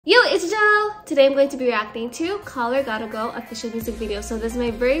Today I'm going to be reacting to Color Gotta Go official music video. So this is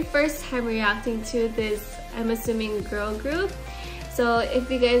my very first time reacting to this, I'm assuming, girl group. So if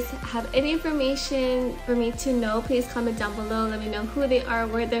you guys have any information for me to know, please comment down below. Let me know who they are,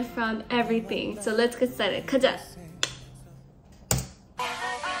 where they're from, everything. So let's get started. 가자!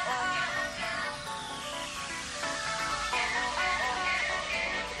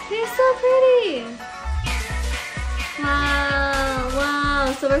 They're so pretty! Wow,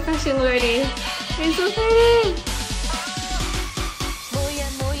 wow, so refreshing already. They're so pretty!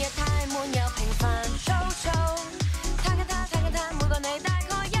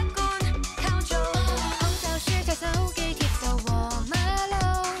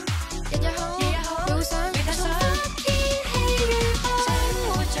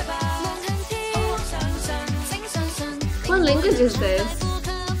 What language is this?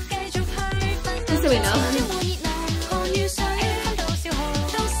 Just so we know.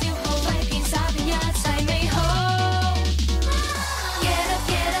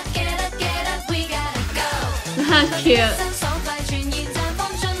 Cute.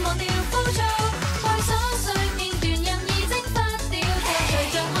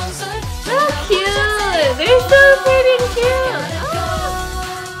 Oh, cute! They're so pretty and cute!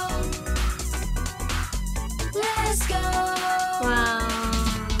 Wow.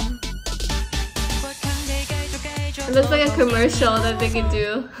 It looks like a commercial that they could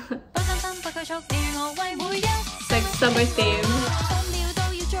do. It's like summer theme.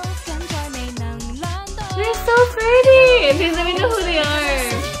 They're so pretty! Please let me know who they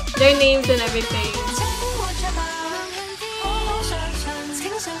are. Their names and everything.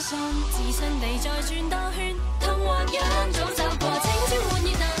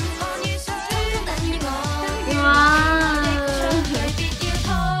 Wow!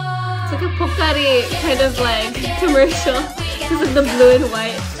 It's like a Pocari kind of like commercial. This is the blue and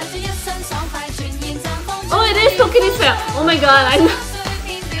white. Oh, it is Pocari Sweat! Oh my god,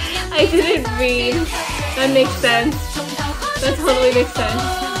 I didn't read. That makes sense. That totally makes sense.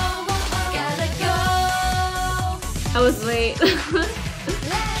 I was late.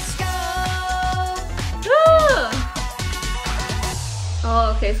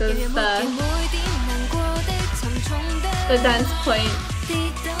 Oh, okay, so this is the dance point.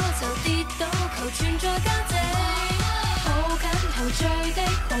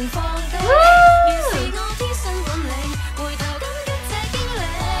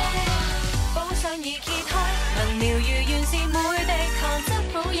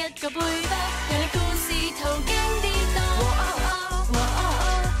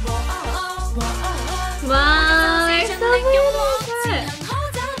 Wow, they're so beautiful!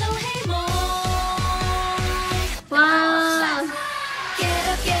 Wow!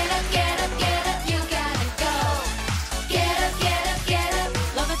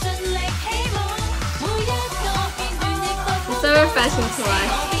 It's so refreshing to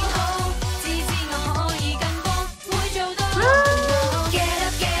watch.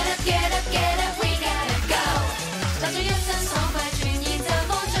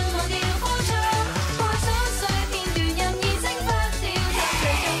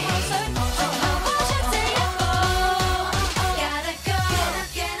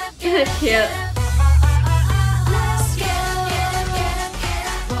 Cute.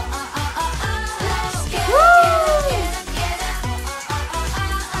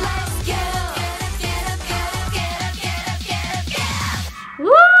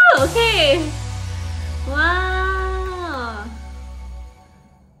 Woo! Okay. Wow.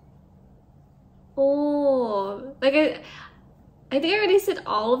 Oh, like I think I already said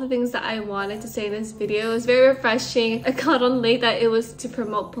all of the things that I wanted to say in this video. It was very refreshing. I caught on late that it was to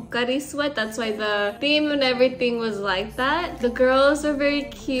promote Pocari Sweat. That's why the theme and everything was like that. The girls were very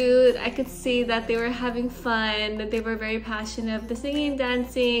cute. I could see that they were having fun, that they were very passionate. The singing,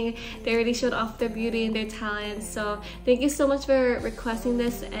 dancing, they really showed off their beauty and their talent. So thank you so much for requesting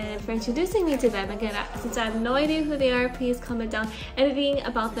this and for introducing me to them. Again, since I have no idea who they are, please comment down anything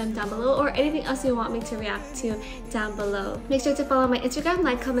about them down below or anything else you want me to react to down below. Make sure to follow my Instagram,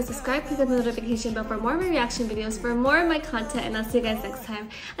 like, comment, subscribe, click on the notification bell for more of my reaction videos, for more of my content, and I'll see you guys next time.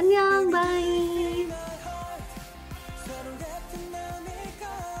 Annyeong, bye!